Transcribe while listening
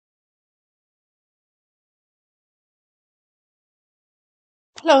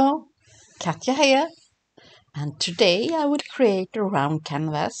Hello, Katja here, and today I will create a round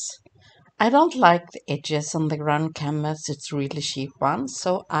canvas. I don't like the edges on the round canvas, it's really cheap one,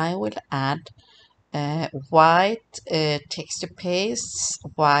 so I will add white texture paste,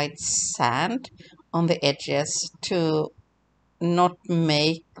 white sand on the edges to not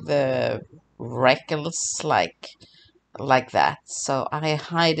make the wrinkles like that. So I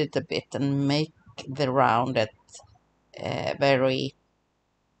hide it a bit and make the rounded very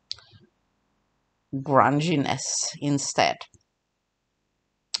grunginess instead.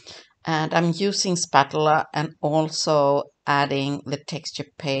 And I'm using spatula and also adding the texture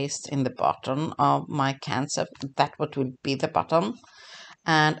paste in the bottom of my canvas. That what will be the bottom.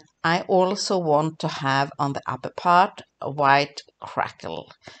 And I also want to have on the upper part a white crackle.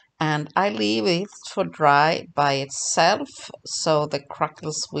 And I leave it for dry by itself so the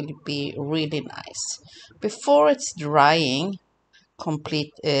crackles will be really nice. Before it's drying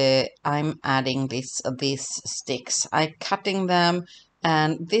complete, I'm adding these sticks. I'm cutting them,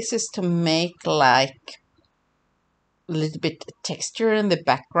 and this is to make like a little bit texture in the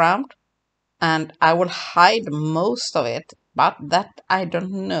background, and I will hide most of it, but that I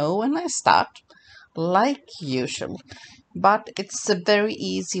don't know when I start, like usual. But it's a very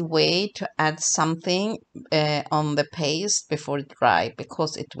easy way to add something on the paste before it dry,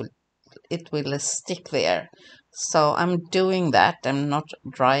 because it will stick there. So I'm doing that. I'm not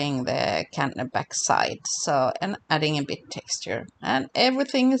drying the can backside. So, and adding a bit texture, and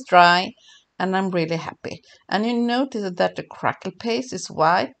everything is dry, and I'm really happy. And you notice that the crackle paste is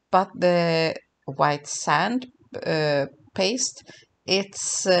white, but the white sand paste,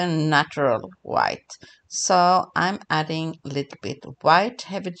 it's natural white. So I'm adding a little bit white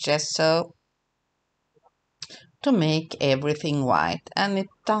heavy gesso to make everything white, and it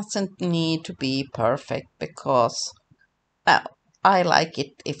doesn't need to be perfect because, well, I like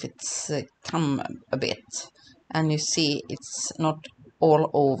it if it's come a bit, and you see it's not all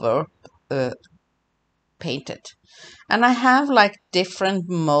over painted. And I have like different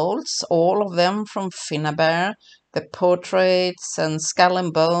molds, all of them from Finnabair, the portraits and skull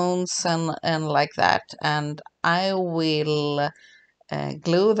and bones and like that, and I will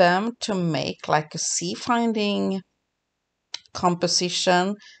glue them to make like a Seafinding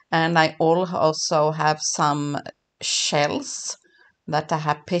composition. And I also have some shells that I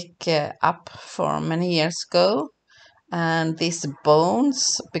have picked up for many years ago, and these bones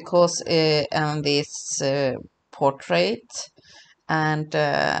because and this portrait, and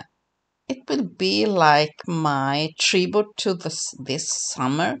it will be like my tribute to this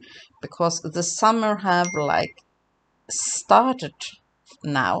summer, because the summer have like started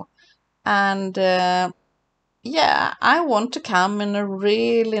now, and yeah, I want to come in a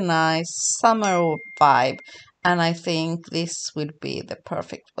really nice summer vibe, and I think this will be the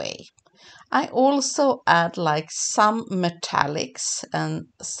perfect way. I also add like some metallics and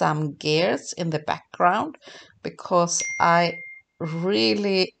some gears in the background, because I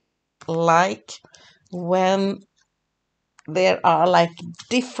really like when there are like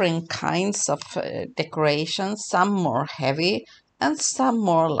different kinds of decorations, some more heavy and some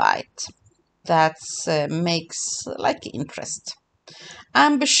more light. That makes like interest.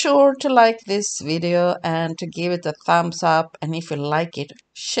 And be sure to like this video and to give it a thumbs up, and if you like it,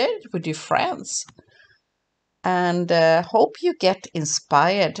 share it with your friends. And hope you get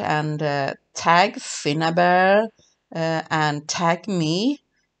inspired, and tag Finnabair and tag me,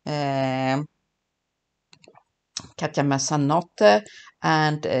 Katja Massanotte,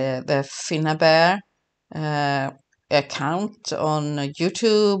 and the Finnabair account on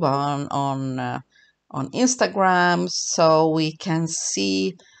YouTube, on Instagram, so we can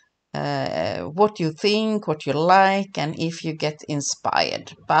see what you think, what you like, and if you get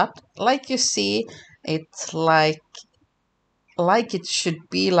inspired. But like you see, it's like it should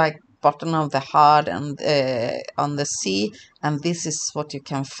be like bottom of the heart and on the sea, and this is what you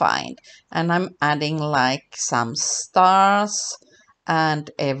can find. And I'm adding like some stars and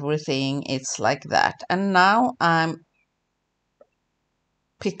everything, it's like that. And now I'm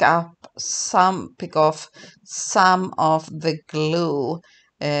pick off some of the glue,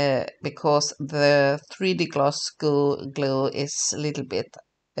 because the 3D gloss glue is a little bit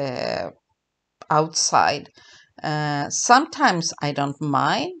outside. Sometimes I don't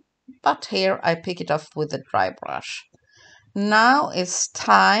mind, but here I pick it off with a dry brush. Now it's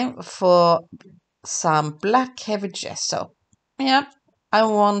time for some black heavy gesso. Yep, I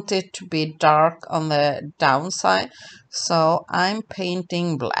want it to be dark on the downside, so I'm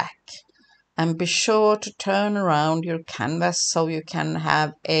painting black. And be sure to turn around your canvas so you can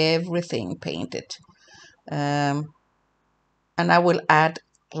have everything painted. And I will add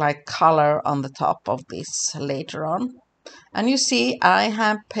like color on the top of this later on. And you see I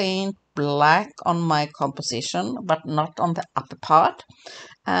have paint black on my composition, but not on the upper part,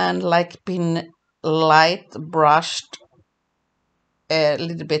 and like been light brushed a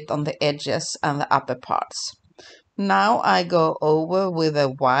little bit on the edges and the upper parts. Now I go over with a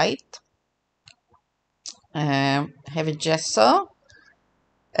white heavy gesso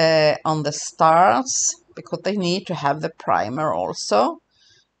on the stars, because they need to have the primer also.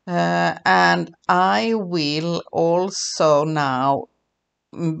 And I will also now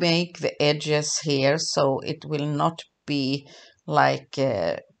make the edges here so it will not be like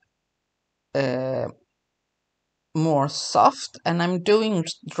more soft, and I'm doing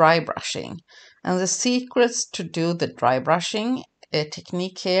dry brushing. And the secrets to do the dry brushing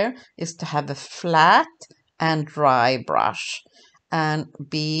technique here is to have a flat and dry brush and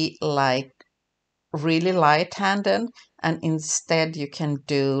be like really light-handed, and instead you can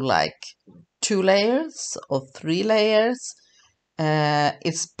do like 2 layers or 3 layers.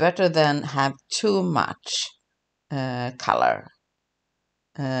 It's better than have too much color,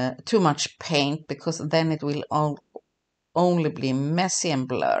 too much paint, because then it will only be messy and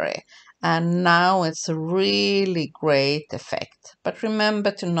blurry. And now it's a really great effect. But remember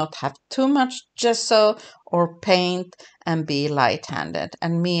to not have too much gesso or paint and be light-handed.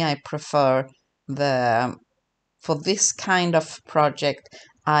 And me, I prefer for this kind of project,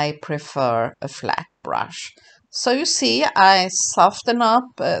 I prefer a flat brush. So you see, I soften up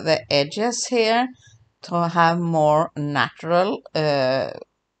the edges here to have more natural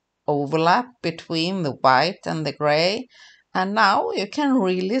overlap between the white and the gray. And now you can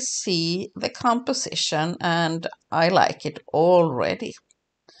really see the composition, and I like it already.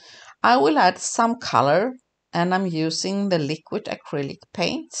 I will add some color, and I'm using the liquid acrylic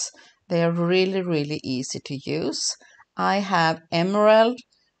paints. They are really, really easy to use. I have emerald,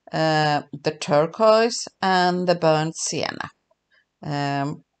 the turquoise, and the burnt sienna.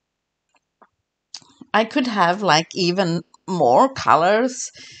 I could have like even more colors,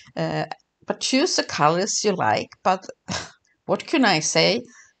 but choose the colors you like. But what can I say?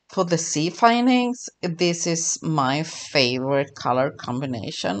 For the Seafindings, this is my favorite color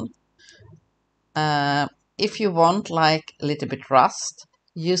combination. If you want like a little bit rust,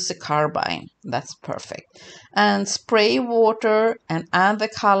 use the carbine. That's perfect. And spray water and add the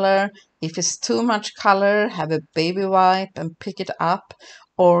color. If it's too much color, have a baby wipe and pick it up,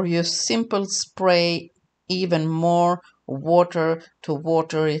 or you simple spray even more water to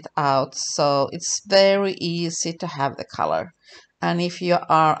water it out. So it's very easy to have the color. And if you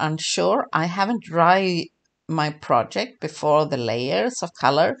are unsure, I haven't dried my project before the layers of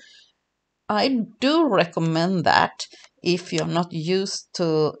color. I do recommend that if you're not used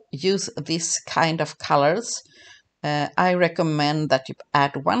to use this kind of colors. I recommend that you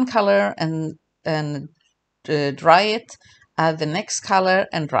add one color and dry it, add the next color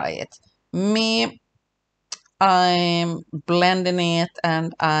and dry it. Me, I'm blending it,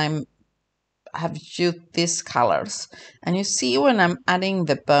 and have used these colors. And you see when I'm adding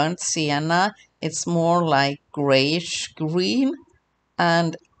the burnt sienna, it's more like grayish green,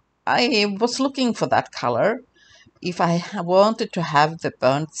 and I was looking for that color. If I wanted to have the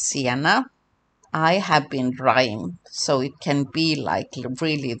burnt sienna, I have been drying so it can be like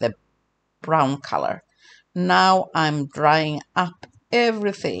really the brown color. Now I'm drying up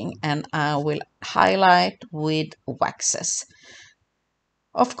everything, and I will highlight with waxes.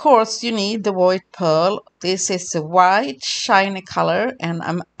 Of course, you need the white pearl. This is a white shiny color, and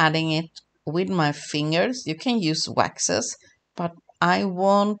I'm adding it with my fingers. You can use waxes, but I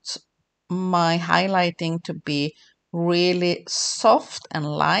want my highlighting to be really soft and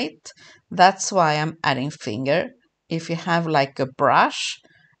light. That's why I'm adding finger. If you have like a brush,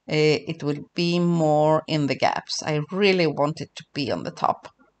 it will be more in the gaps. I really want it to be on the top.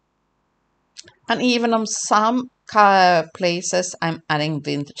 And even on some places, I'm adding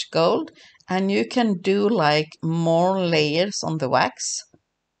vintage gold, and you can do like more layers on the wax.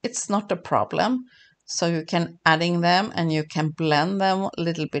 It's not a problem. So you can adding them, and you can blend them a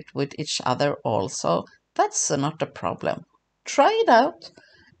little bit with each other also. That's not a problem. Try it out,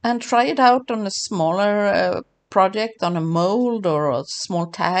 and try it out on a smaller project, on a mold or a small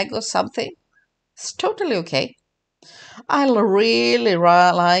tag or something. It's totally okay. I really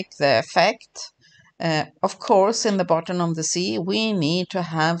like the effect. Of course, in the bottom of the sea, we need to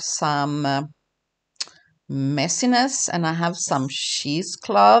have some messiness, and I have some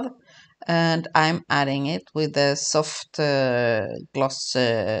cheesecloth, and I'm adding it with a soft gloss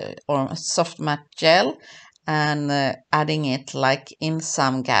or soft matte gel, and adding it like in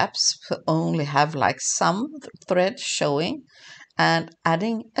some gaps to only have like some thread showing. and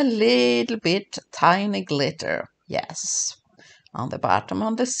adding a little bit tiny glitter. Yes, on the bottom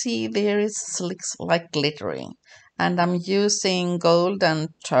of the sea there looks like glittering, and I'm using gold and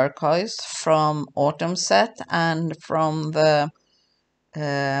turquoise from autumn set and from the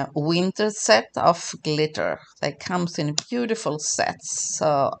winter set of glitter. They comes in beautiful sets,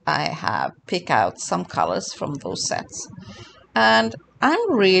 so I have picked out some colors from those sets, and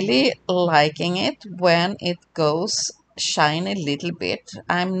I'm really liking it when it goes shiny a little bit.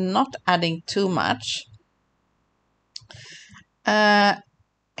 I'm not adding too much.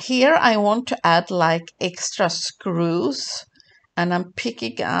 Here I want to add like extra screws, and I'm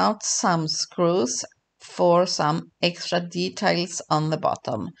picking out some screws for some extra details on the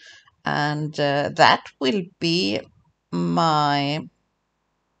bottom, and that will be my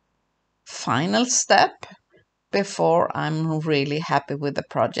final step before I'm really happy with the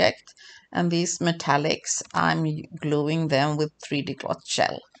project. And these metallics, I'm gluing them with 3D cloth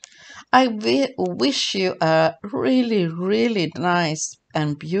shell. I wish you a really, really nice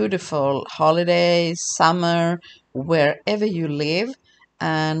and beautiful holiday, summer, wherever you live,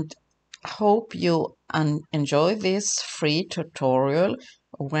 and hope you enjoy this free tutorial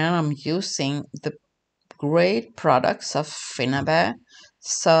where I'm using the great products of Finnabair.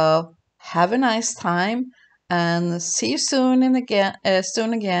 So have a nice time and see you soon again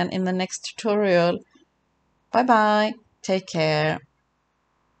in the next tutorial. Bye bye. Take care.